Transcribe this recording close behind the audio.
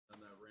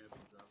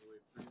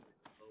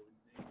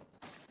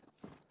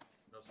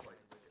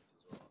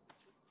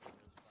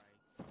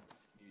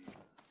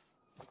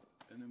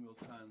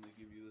will kindly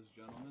give you this,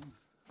 gentleman.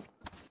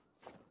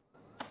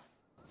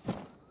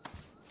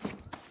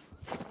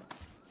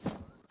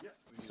 Yeah.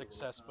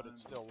 Success, but it's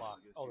still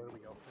locked. Oh, there we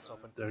go. It's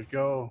open. There you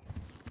go.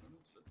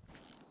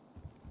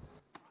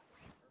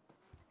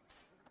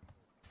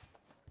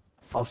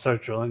 I'll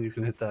start drilling. You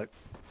can hit that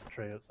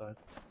tray outside.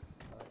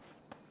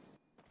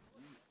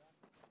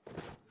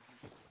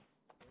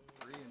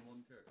 3 in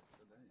 1 cart.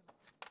 So dang.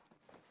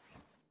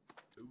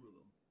 2 of them.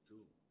 2 of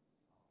them.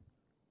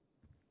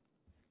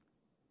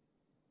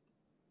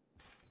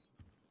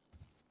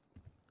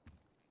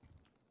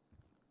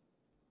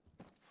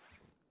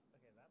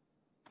 Okay, that right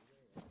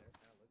there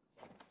kind of looks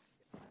like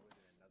if I was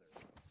in another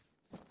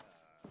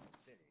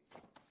city,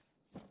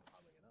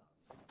 oddly enough.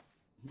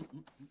 I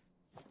mean,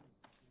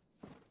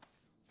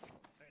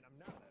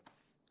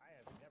 I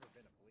have never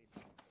been a police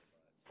officer,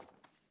 but...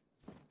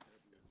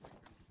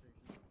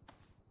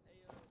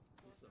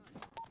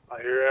 I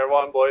hear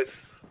everyone, boys. I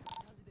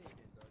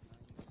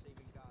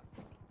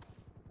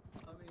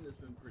mean, it's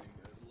been pretty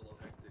good. A little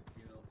hectic,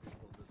 you know,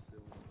 people just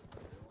doing what they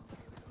want to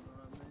do, you know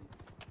what I mean?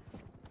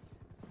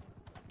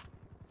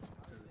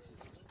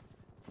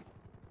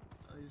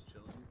 Oh, he's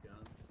chilling, he's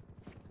gone.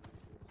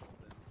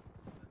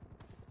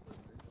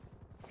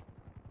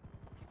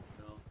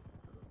 No.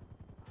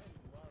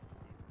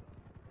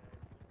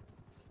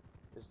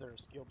 Is there a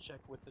skill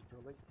check with the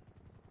drilling?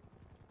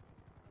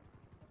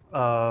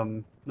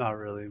 Not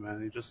really,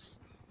 man. You just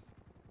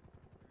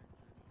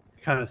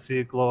kind of see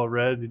it glow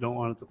red. You don't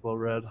want it to glow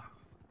red.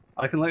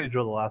 I can let you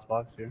drill the last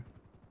box here.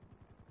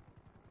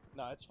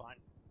 No, it's fine.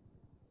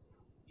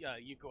 Yeah,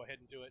 you go ahead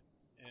and do it,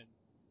 and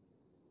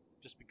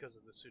just because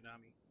of the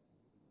tsunami.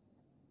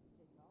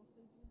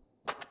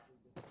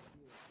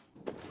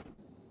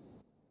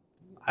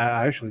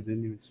 I actually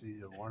didn't even see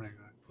a warning.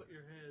 Put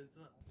your hands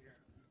up here.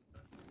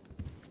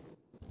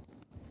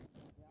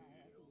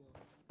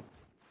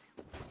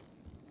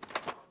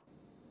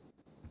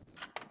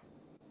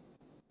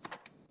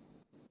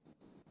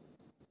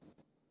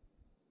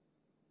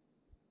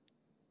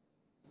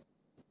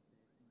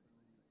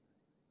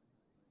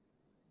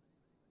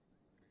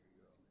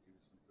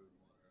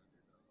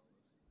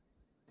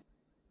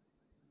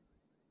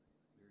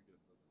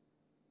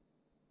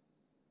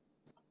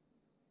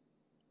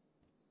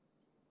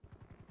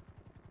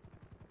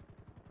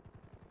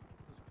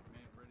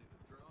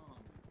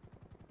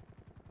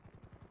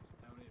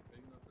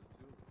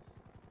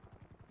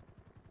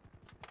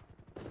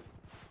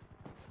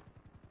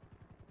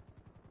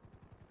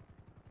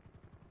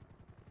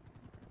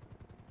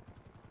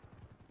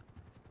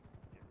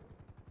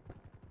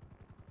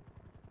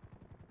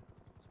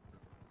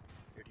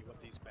 Here, do you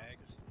want these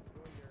bags?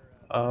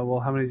 Well,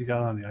 how many you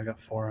got on you? I got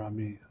 4 on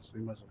me, so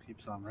you might as well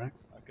keep some, right?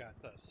 I've got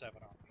 7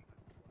 on me.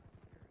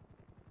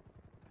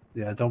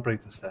 Yeah, don't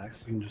break the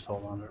stacks. You can just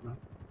hold on to it, man.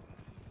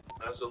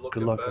 How's it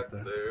looking Good luck back up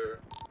there. there?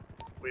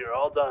 We are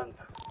all done.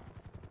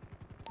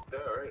 Yeah,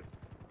 alright.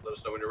 Let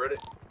us know when you're ready.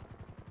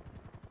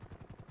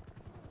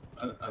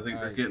 I think they're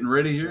Alright, getting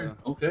ready here.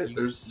 so Okay, you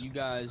there's... You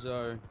guys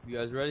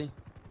ready?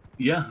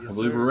 Yeah, Yes, I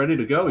believe sir. we're ready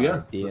to go,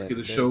 yeah. Yeah, Let's get a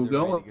they're show ready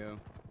going. to go.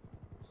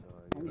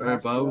 So,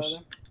 Alright,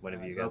 Bobs.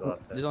 Whatever you guys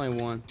want to... there's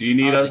only one. Do you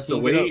need Honestly, us to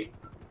can you get wait?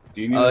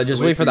 Do you need us Just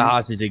to wait for the you?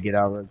 hostage to get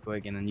out real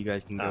quick, and then you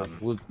guys can go.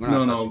 We're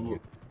not touching you.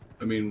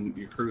 I mean,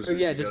 your cruiser. Or,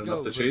 yeah, You just got go.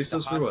 enough to but chase the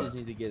us or hostage what?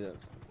 need to get up.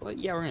 Well,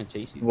 yeah, we're gonna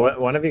chase you.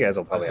 One of you guys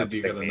will probably said have to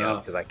you pick got me enough.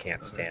 up because I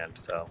can't Okay. stand,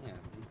 so... Yeah,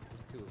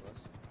 there's 2 of us.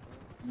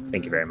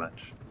 Thank you very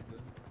much.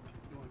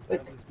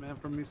 Grab this man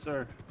from me,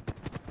 sir.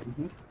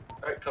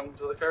 Alright, come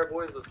to the car,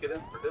 boys. Let's get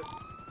in. We're good.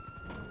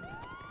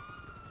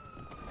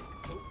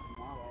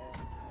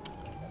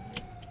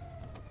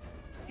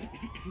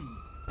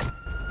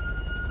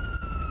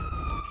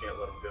 Can't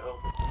let him go.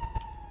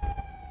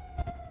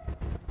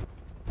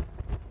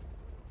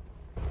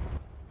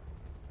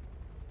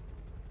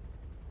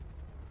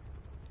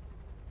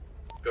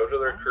 Go to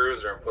their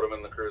cruiser and put them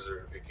in the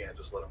cruiser. If you can't,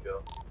 just let them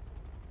go.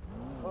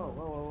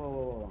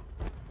 Whoa.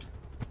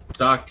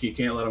 Doc, you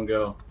can't let them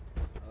go.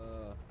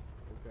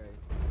 Okay.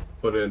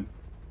 Put in.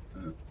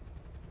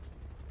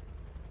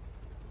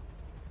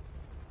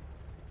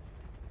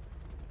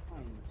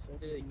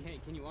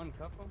 Can you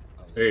uncuff him?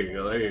 Oh, There you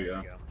go. There you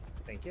go.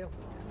 Thank you.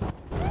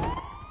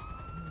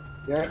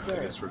 Yeah, I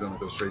guess we're gonna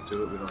go straight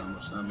to it. We don't have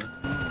much time.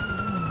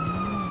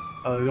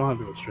 You don't have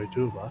to go straight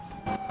to it, boss.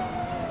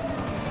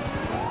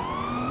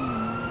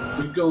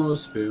 We're gonna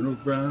spin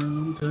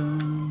around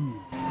town.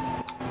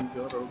 We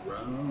got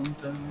around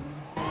town.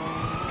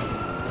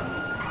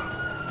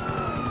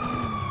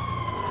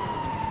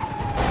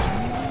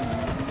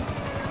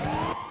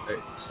 Hey,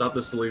 stop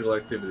this illegal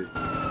activity.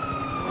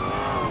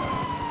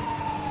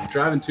 You're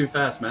driving too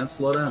fast, man.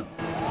 Slow down.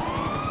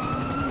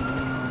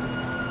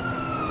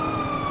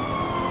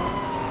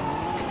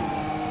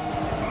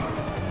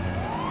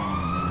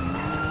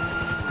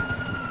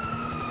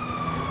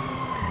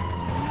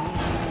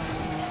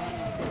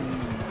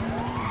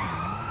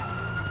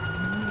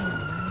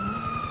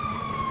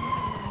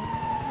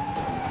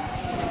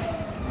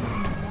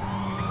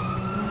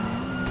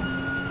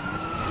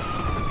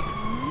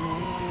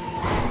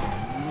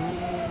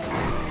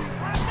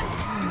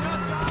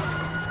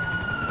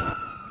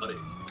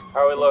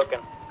 How are we looking?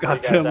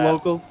 Goddamn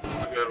locals.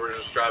 Good, we're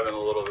just driving a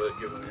little bit,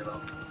 giving, you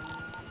know.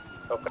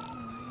 Okay.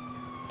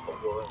 Oh,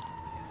 boy.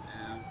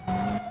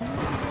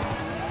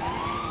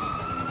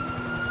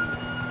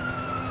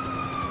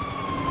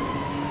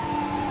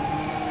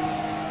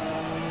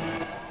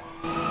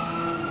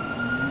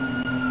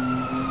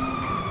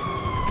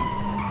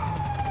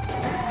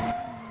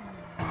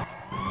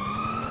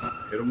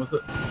 Hit him with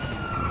it.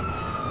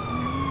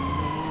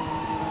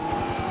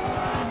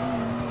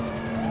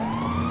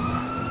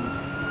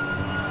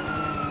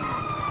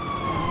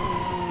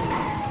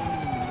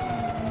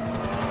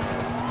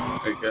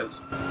 Hey guys.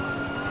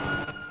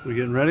 We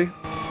getting ready?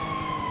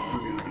 We're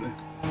getting ready.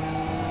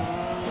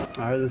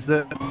 Alright, this is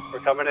it. We're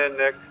coming in,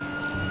 Nick.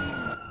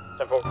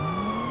 Simple.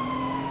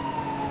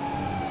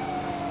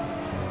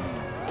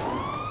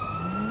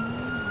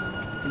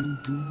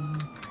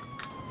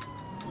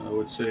 I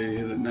would say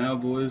hit it now,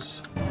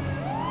 boys.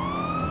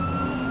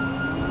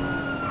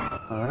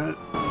 Alright.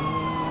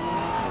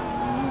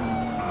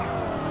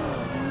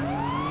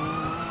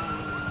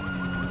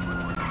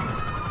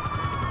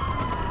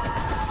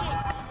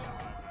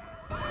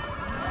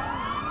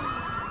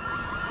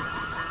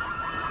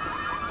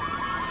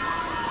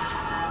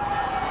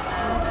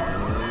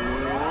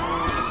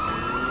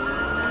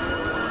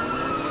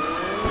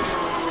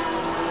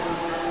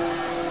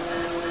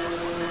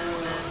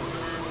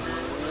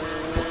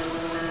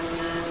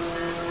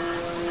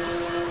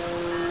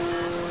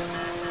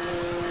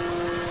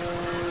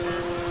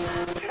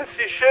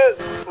 Shit,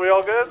 we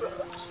all good?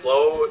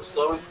 Slow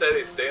and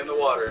steady. Stay in the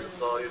water.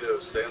 That's all you do.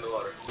 Stay in the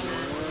water.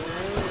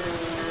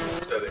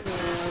 Steady.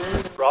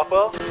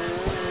 Rockwell?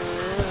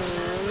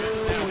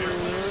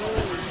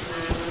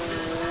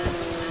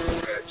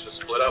 Alright,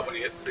 just split up when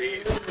you hit the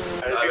heat.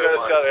 Alright, you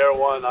guys got Air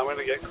 1. I'm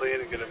gonna get clean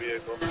and get a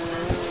vehicle.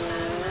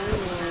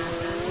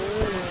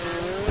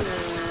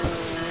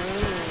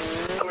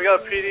 We got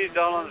a PD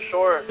down on the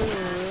shore.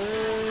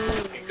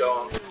 Keep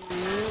going.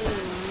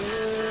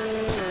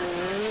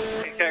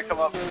 Can't come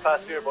up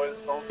past here, boys.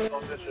 Don't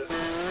ditch it.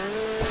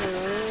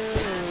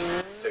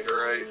 Take a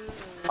right.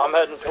 I'm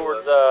heading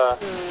towards the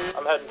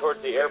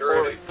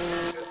airport.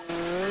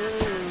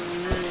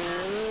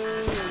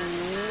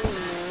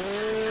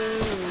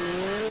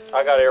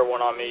 I got Air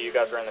 1 on me. You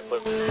guys are in the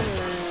clip.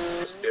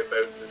 Just dip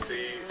out to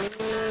sea.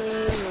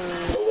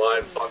 Go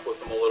wide. Fuck with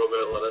them a little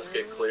bit. Let us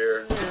get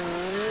clear.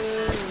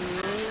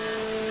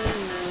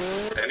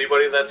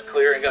 Anybody that's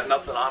clear and got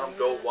nothing on them,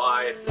 go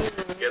wide.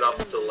 Get up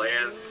to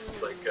land.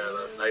 Like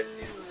a nice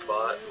decent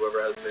spot.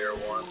 Whoever has the Air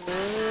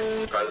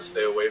 1, try to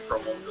stay away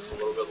from him just a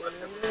little bit. Let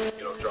him,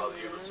 you know, draw the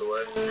units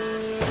away.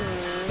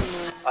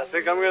 I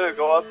think I'm gonna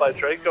go up by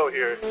Draco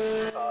here.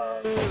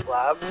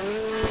 Lab.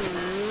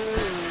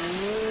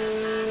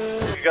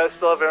 You guys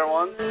still have Air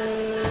 1?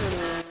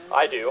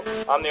 I do.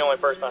 I'm the only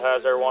person that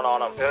has Air 1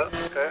 on him. Yeah.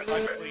 Okay.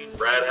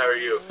 Brad, how are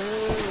you?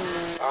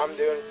 I'm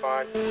doing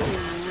fine.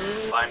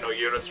 Find no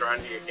units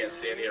around you. You can't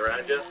see any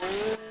around you.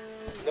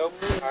 Nope,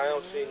 I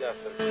don't see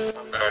nothing.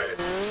 Alright,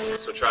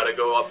 so try to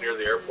go up near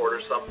the airport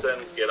or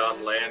something, get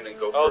on land and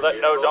go no,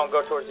 vehicle. don't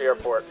go towards the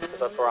airport, because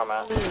that's where I'm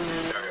at.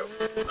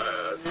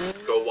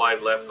 Go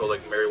wide left, go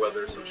like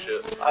Merriweather or some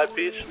shit. I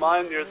beached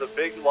mine near the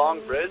big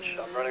long bridge.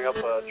 I'm running up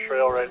a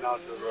trail right now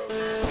to the road.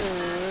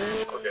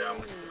 Okay,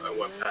 I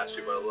went past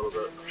you by a little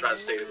bit. I'm trying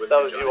to stay with That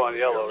you, was you on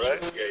yellow, right?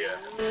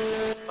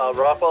 Yeah.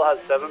 Rockwell has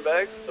 7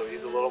 bags, so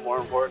he's a little more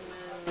important.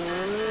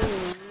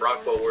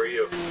 Rockwell, where are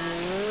you?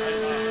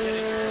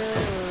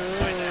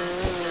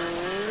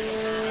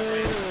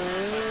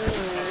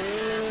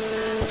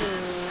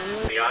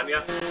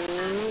 Anya?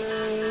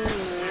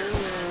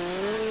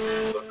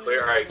 Look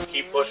clear. Alright,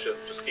 keep pushing.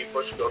 Just keep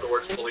pushing. Go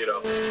towards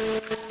Toledo.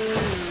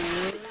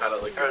 Kind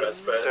of like your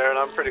best bet. Darren,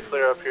 I'm pretty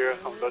clear up here.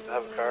 I'm about to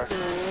have a car.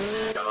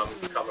 I'm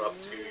coming up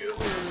to you.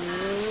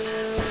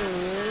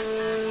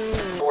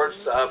 Towards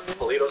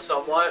Toledo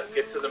somewhat.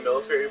 Get to the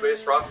military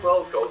base,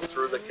 Rockwell. Go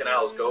through the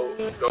canals. Go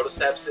to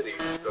Stab City.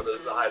 Go to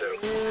the hideout.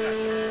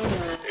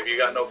 If you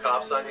got no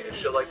cops on you and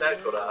shit like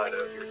that, go to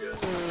hideout. You're good.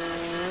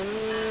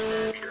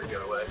 Sure,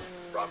 Getaway.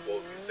 Rockwell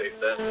will be safe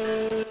then.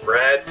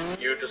 Brad,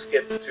 you just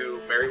get to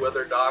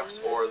Merriweather docks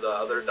or the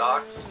other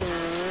docks.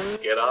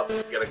 Get up,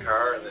 get a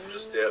car, and then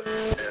just dip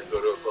and go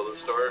to a clothing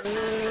store.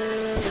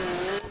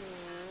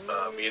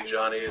 Me and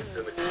Johnny's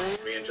in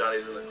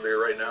the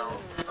clear right now.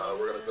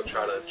 We're gonna go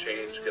try to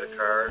change, get a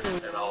car,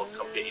 and I'll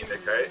come get you,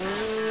 Nick. Right?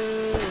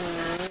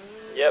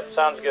 Yep,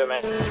 sounds good,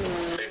 man.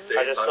 Stay safe.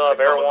 I just still have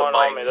Air 1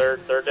 on me.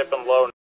 They're dipping low